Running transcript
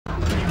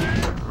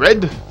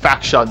Red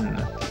Faction.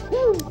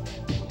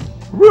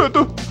 Red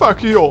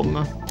Faction.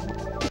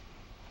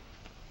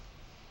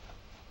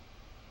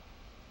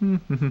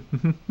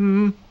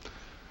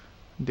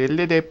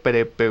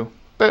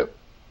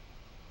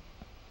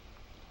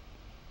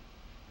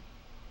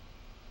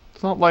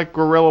 It's not like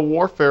guerrilla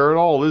warfare at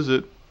all, is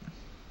it?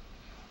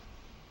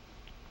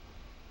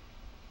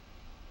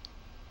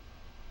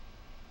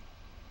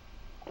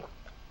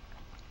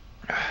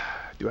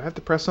 Do I have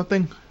to press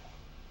something?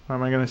 Or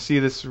am I going to see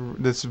this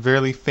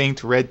very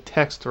faint red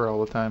text for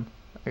all the time?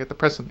 I got to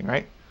press something,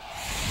 right?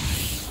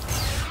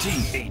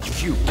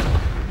 THQ.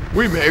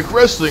 We make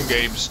wrestling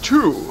games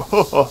too!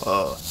 Ha ha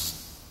ha!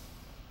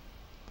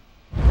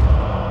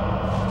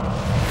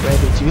 Where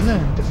did you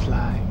learn to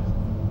fly?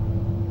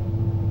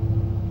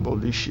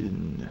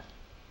 Volition.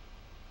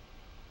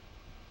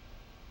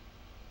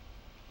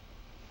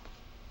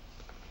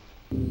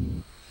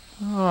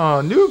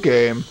 Oh, new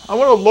game. I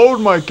want to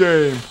load my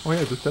game. Oh yeah,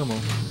 it's a demo.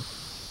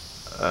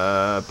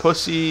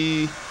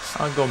 Pussy.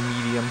 I'll go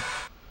medium.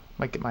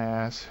 Might get my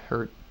ass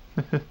hurt.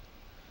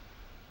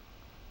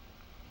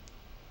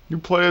 You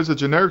play as a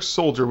generic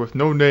soldier with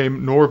no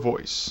name nor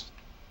voice.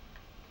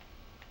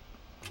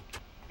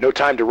 No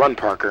time to run,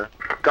 Parker.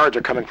 Guards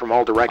are coming from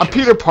all directions. I'm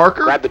Peter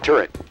Parker? Grab the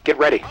turret. Get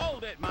ready.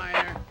 Hold it,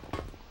 Meyer.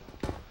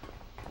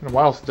 Been a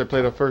while since I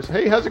played it first.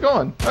 Hey, how's it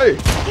going? Hey.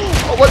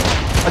 Oh, what?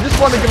 I just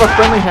wanted to give a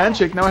friendly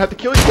handshake. Now I have to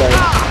kill you guys.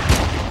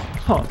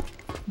 Huh.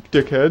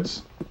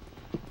 Dickheads.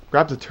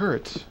 Grab the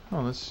turret.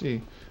 Oh, let's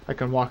see. I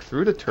can walk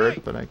through the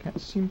turret, but I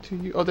can't seem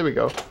to... Oh, there we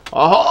go.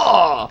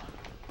 Aha!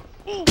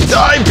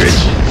 Die,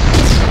 bitches!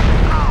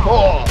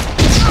 Oh!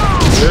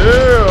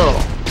 Yeah!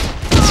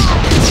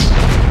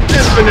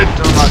 Infinite!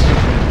 Oh, not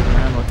infinite.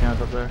 Ammo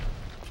count up there.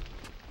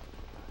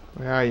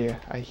 Where are you?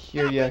 I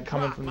hear you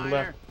coming from the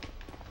left.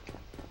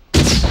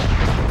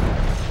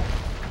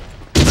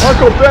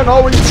 Uncle Ben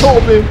always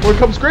told me, when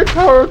comes great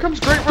power, comes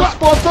great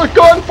response to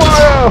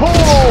gunfire!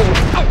 Oh!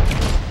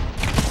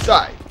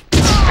 Die.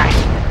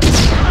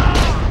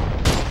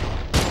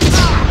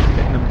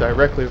 Hitting them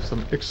directly with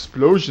some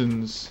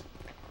explosions.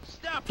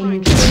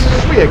 Sweet,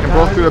 I can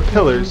blow through the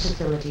pillars.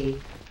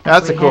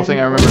 That's a cool thing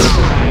I remember with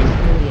this game.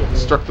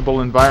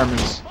 Destructible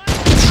environments.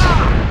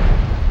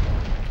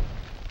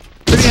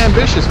 Pretty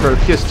ambitious for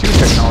PS2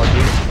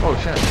 technology. Oh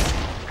shit.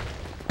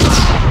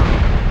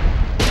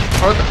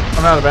 Oh,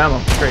 I'm out of ammo.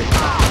 Great.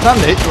 Time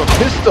to hit you with a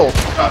pistol.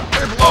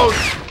 Reload.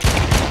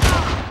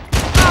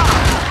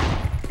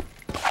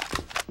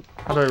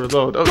 How do I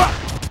reload? Oh, where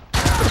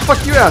the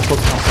fuck you assholes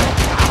come from?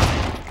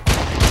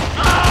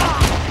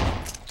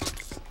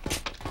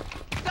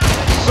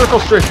 Circle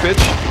straight,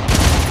 bitch.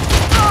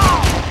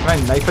 Can I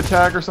knife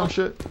attack or some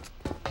shit?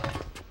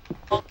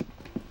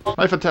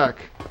 Knife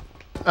attack.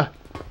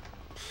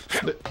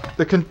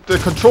 The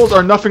controls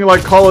are nothing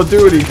like Call of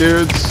Duty,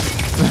 dudes.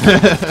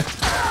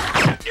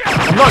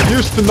 I'm not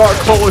used to not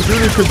Call of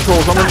Duty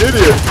controls. I'm an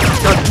idiot.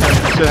 God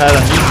damn, I should have had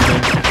an easy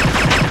thing.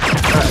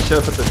 I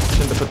shouldn't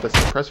have put the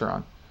suppressor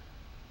on.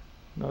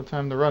 No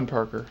time to run,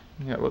 Parker.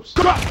 Yeah, whoops.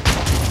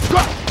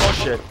 Oh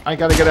shit! I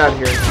gotta get out of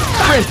here.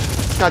 Sprint!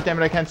 God damn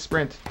it! I can't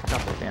sprint.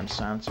 God damn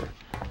silencer.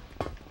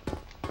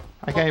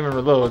 I can't even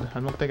reload. I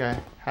don't think I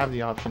have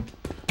the option.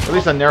 At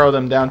least I narrowed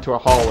them down to a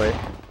hallway,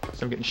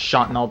 so I'm getting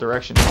shot in all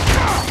directions.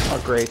 Oh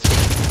great!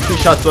 2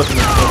 shots left in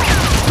this clip.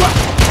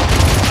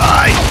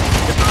 Die!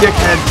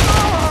 Dickhead!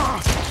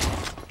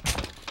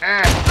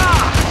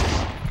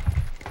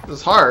 This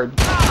is hard.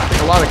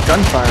 Take a lot of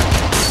gunfire.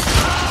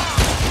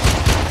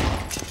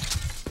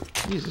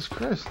 Jesus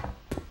Christ.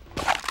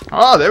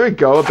 Oh, there we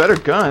go. A better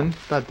gun.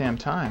 About damn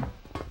time.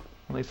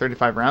 Only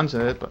 35 rounds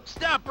in it, but...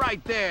 Stop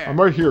right there! I'm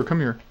right here. Come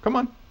here. Come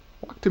on.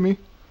 Walk to me.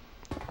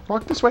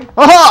 Walk this way.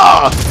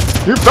 Aha!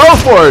 You fell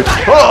for it!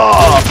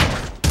 Oh!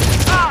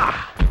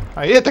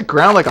 I hit the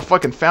ground like a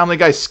fucking Family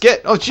Guy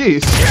skit. Oh,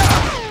 jeez.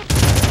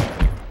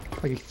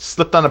 Like he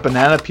slipped on a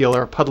banana peel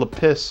or a puddle of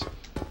piss.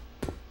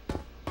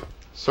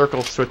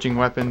 Circle switching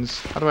weapons.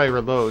 How do I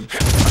reload?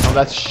 Oh,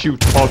 that's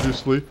shoot,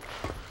 obviously.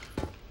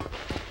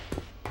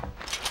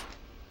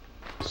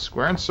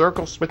 Square and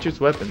circle switches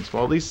weapons.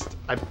 Well, at least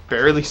I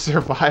barely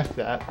survived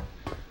that.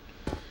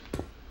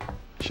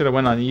 Should have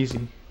went on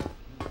easy.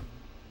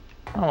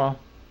 Oh well.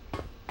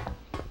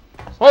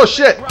 Oh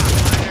shit!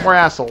 More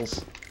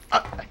assholes.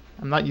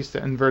 I'm not used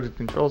to inverted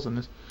controls in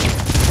this.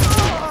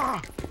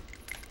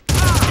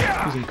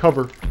 Using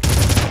cover.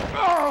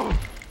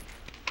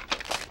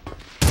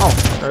 Oh,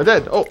 they're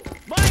dead. Oh.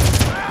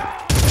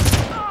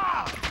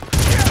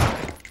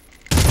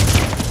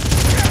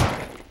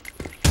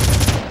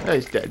 Yeah,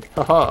 he's dead.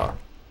 Haha.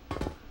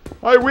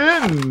 I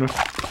win!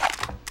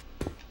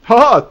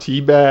 Haha,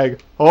 teabag.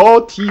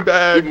 Oh,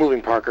 teabag. Keep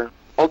moving, Parker.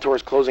 Ultor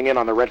is closing in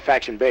on the Red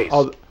Faction base.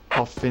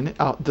 I'll finish.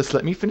 Just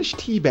let me finish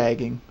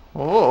teabagging.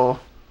 Oh,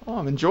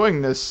 I'm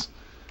enjoying this.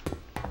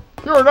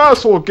 You're an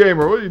asshole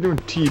gamer. What are you doing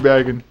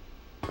teabagging?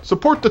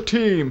 Support the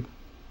team.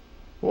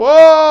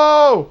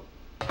 Whoa!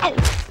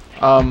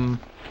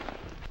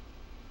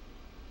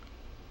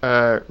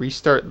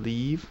 Restart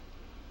leave.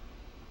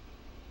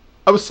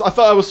 I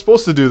thought I was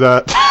supposed to do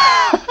that.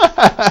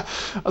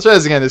 I'll try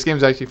this again. This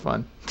game's actually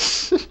fun.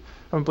 I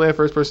haven't played a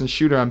first-person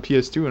shooter on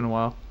PS2 in a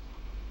while.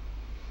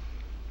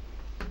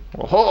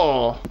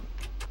 Whoa!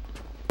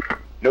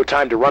 No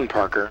time to run,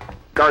 Parker.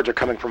 Guards are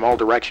coming from all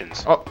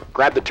directions. Oh,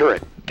 Grab the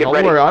turret. Get don't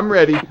ready. worry, I'm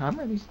ready. I'm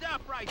ready.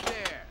 Stop right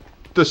there.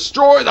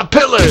 Destroy the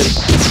pillars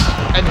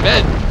and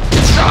then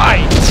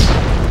die.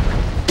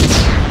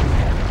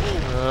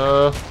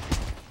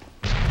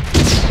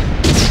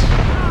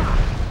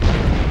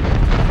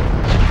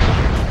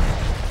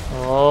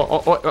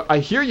 Oh, I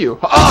hear you.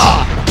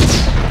 Ah!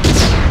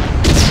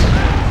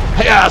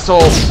 Hey,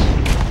 asshole!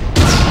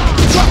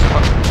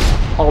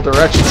 All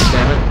directions,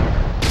 damn it.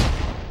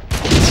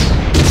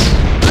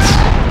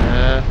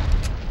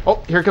 Oh,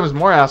 here comes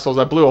more assholes.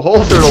 I blew a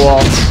hole through the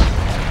wall.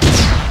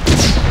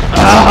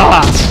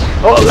 Ah!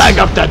 Oh, lag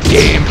up that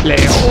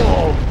gameplay.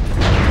 Oh!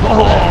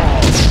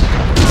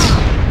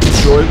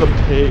 Enjoy the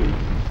pain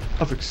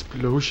of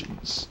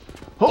explosions.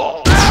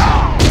 Oh!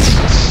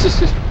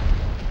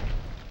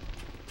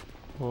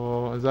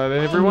 Oh, is that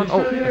everyone?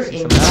 Oh, I see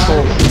some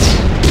assholes.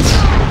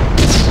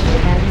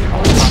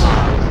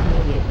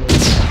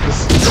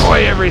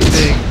 Destroy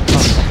everything!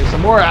 Oh, there's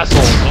some more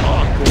assholes.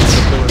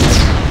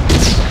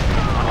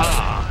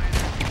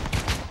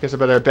 Guess I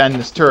better abandon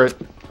this turret.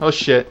 Oh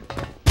shit.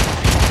 Die!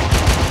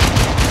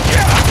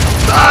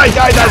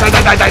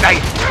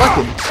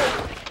 Fucking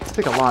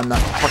take a lot on that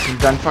fucking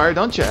gunfire,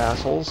 don't you,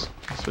 assholes?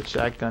 I'll switch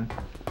that gun.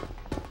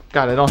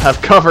 God, I don't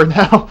have cover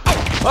now.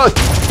 Oh.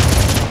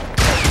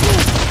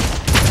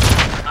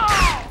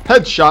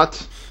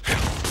 Headshot.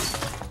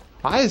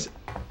 Why is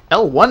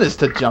L1 is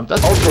to jump?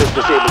 That's Also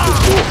disabled this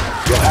door.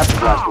 You'll have to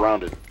blast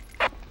around it.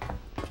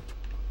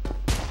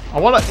 I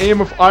want to aim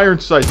with iron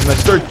sights and I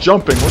start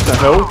jumping. What the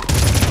hell?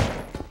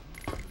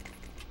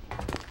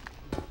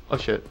 Oh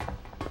shit.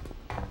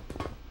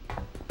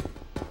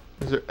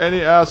 Is there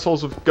any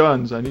assholes with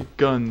guns? I need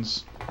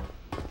guns.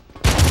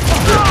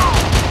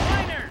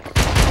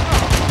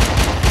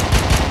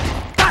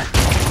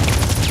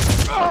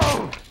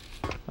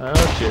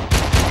 Oh shit.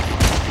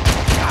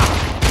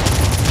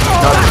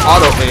 Got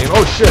auto aim.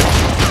 Oh shit.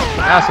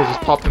 The asshole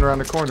just popped in around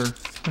the corner.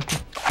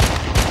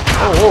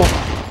 Oh, whoa.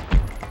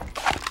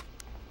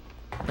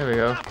 There we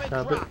go.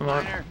 Grab it. Come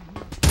on.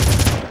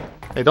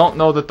 They don't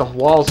know that the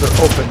walls are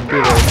open,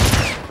 do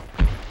they?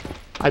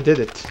 I did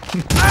it.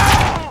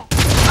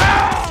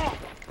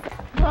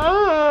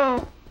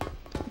 Oh,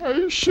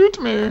 you shoot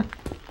me.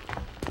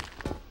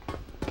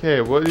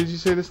 Okay, what did you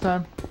say this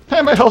time?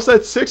 Hey, my health's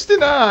at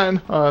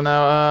 69. Oh,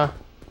 now,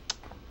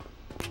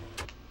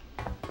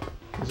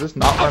 is this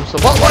not where I'm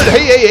supposed? What?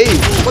 Hey!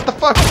 What the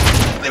fuck?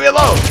 Leave me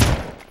alone.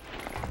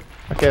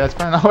 Okay, that's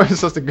probably not where I'm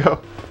supposed to go.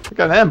 I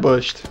got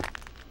ambushed.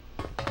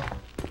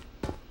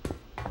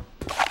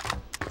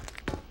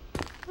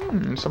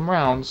 Some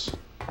rounds.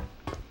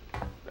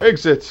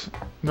 Exit.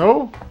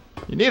 No?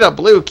 You need a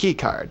blue key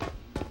card.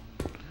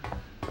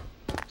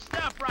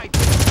 Stop right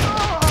there.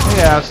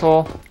 Hey,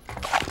 asshole.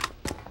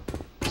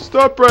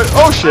 Stop right.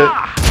 Oh shit.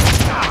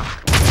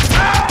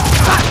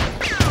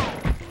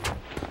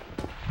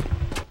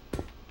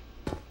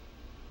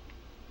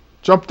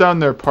 Jump down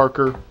there,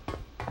 Parker.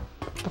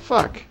 What the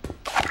fuck?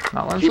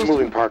 Not what I'm Keep supposed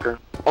moving, to. Parker.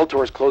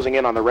 Ultor is closing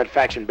in on the Red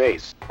Faction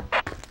base.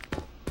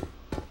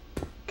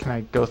 Can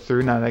I go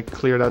through now that I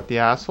cleared out the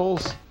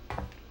assholes?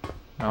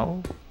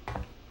 No.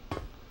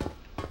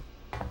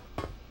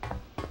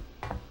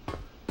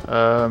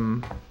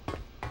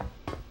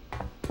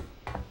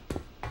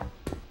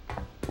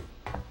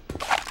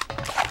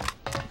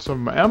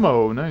 Some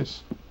ammo,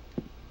 nice.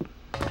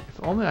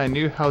 If only I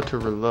knew how to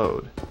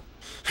reload.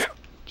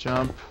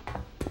 Jump.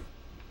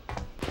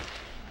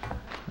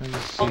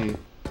 Let's see.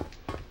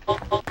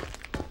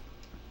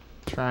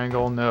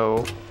 Triangle,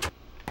 no.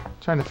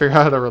 Trying to figure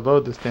out how to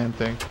reload this damn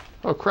thing.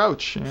 Oh,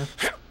 crouch, yeah.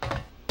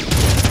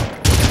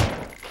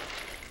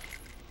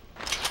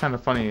 It's kind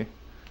of funny.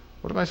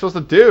 What am I supposed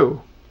to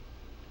do?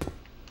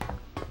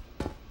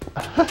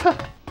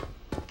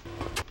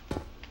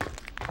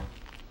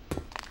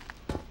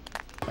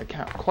 I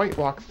can't quite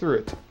walk through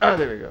it. Ah,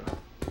 there we go.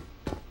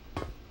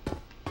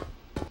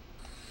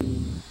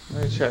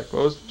 Let me check.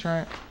 What was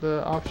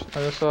the option? I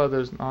just saw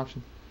there's an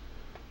option.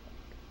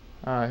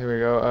 Here we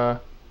go.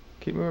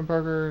 Keep moving,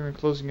 Parker, and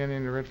closing in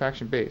the Red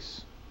Faction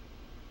base.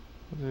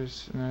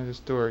 There's this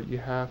door. You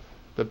have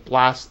to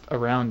blast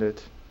around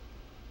it.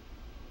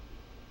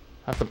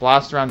 Have to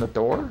blast around the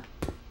door?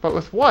 But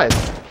with what?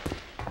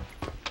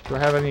 Do I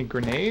have any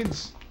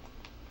grenades?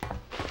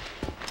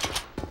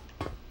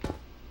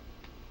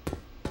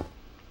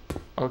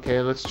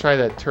 Okay, let's try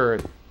that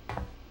turret.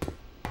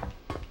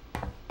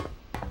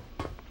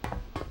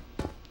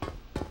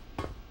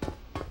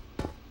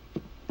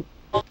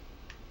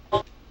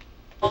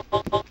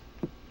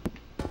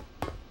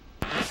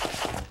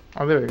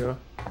 Oh, there we go.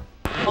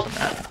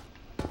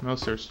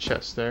 Notice there's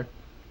chests there.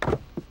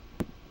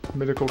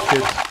 Medical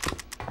kits.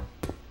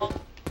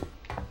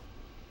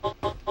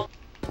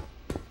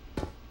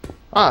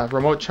 Ah,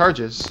 remote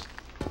charges.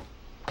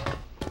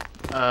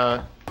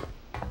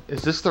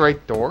 Is this the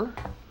right door?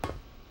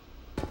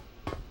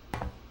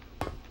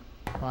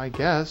 Well, I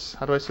guess.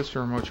 How do I switch to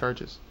remote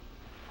charges?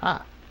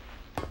 Ah.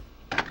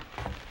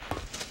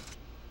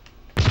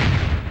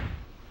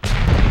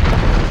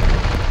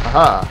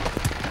 Aha.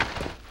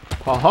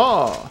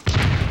 Haha.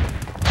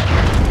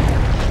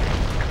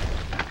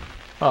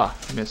 Ah,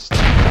 missed.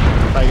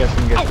 I guess I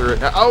can get through it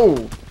now.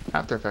 Oh!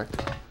 After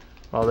Effect.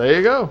 Well, there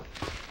you go.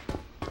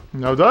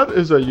 Now that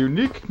is a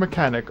unique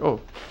mechanic. Oh.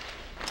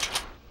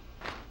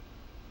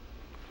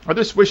 I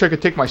just wish I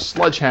could take my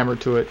sledgehammer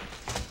to it.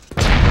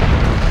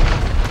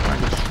 I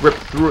can just rip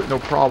through it, no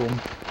problem.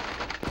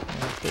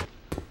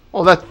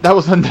 Oh, that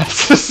was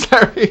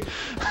unnecessary.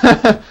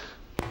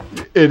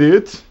 You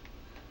idiot.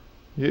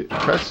 You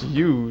press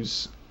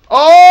use.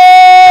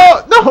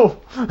 Oh no!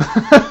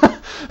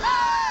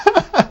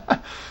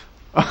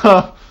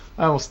 I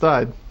almost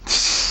died.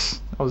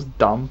 That was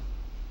dumb.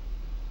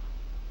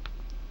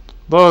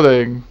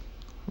 Loading.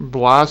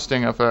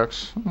 Blasting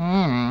effects.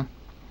 Well,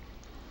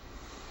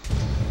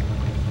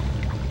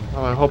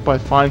 I hope I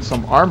find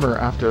some armor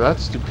after that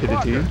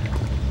stupidity.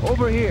 Parker,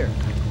 over here.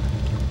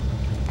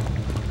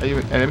 Are you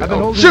an enemy? I've been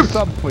Oh, holding shoot! the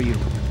sub for you.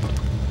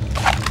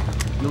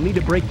 You'll need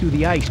to break through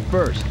the ice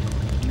first,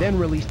 then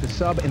release the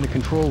sub in the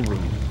control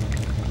room.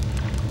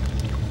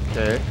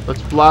 Okay,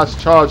 let's blast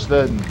charge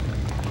then.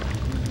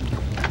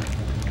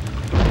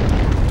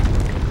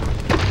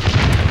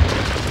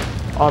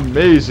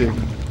 Amazing.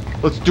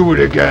 Let's do it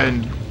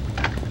again.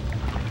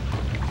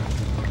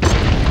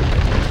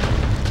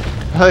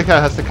 I think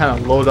I has to kind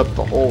of load up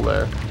the hole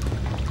there.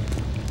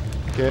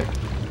 Okay,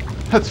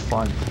 that's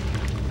fun.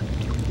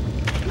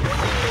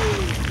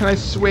 Can I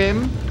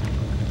swim?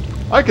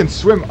 I can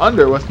swim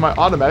under with my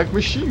automatic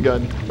machine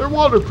gun. They're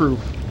waterproof.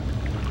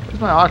 Where's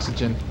my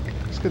oxygen?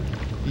 This could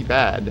be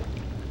bad.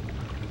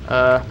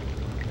 I'm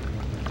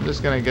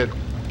just gonna get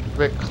a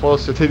bit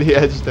closer to the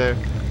edge there.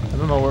 I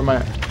don't know where my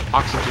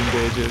oxygen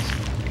gauge is.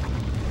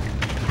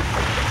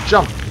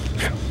 Jump!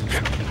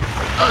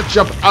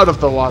 Jump out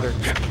of the water.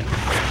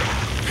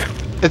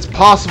 It's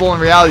possible in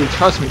reality.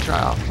 Trust me. Try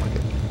off. Fuck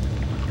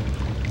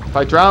it. If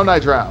I drown, I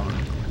drown.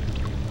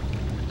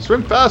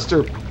 Swim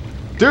faster.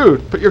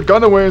 Dude, put your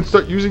gun away and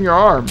start using your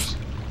arms.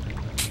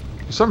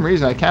 For some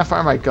reason, I can't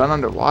fire my gun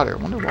underwater.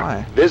 I wonder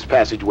why. This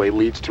passageway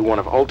leads to one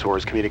of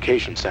Ultor's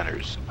communication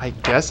centers. I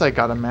guess I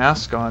got a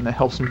mask on that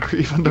helps me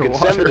breathe You underwater.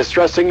 can send the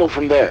distress signal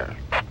from there.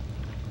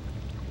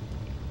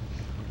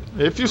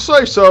 If you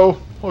say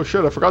so. Oh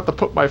shit, I forgot to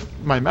put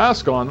my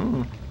mask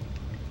on.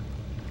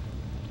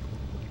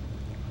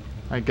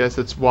 I guess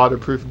it's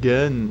waterproof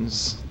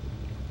guns.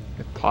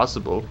 If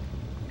possible.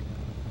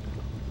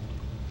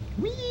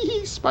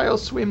 Whee! Spy'll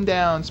swim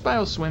down.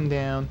 Spy'll swim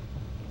down.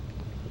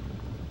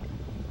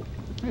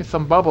 Hey,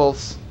 some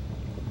bubbles.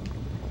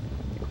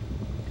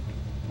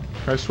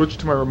 Can I switch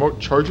to my remote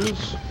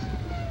charges?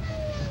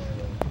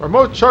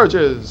 Remote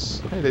charges!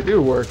 Hey, they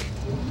do work.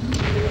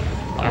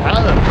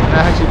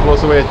 That actually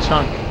blows away a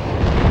chunk.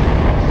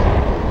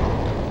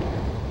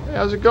 Hey,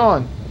 how's it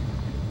going?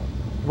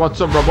 You want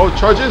some remote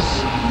charges?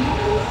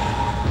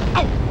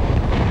 Ow!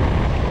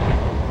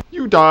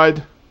 You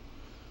died.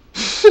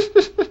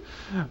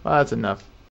 Well, that's enough.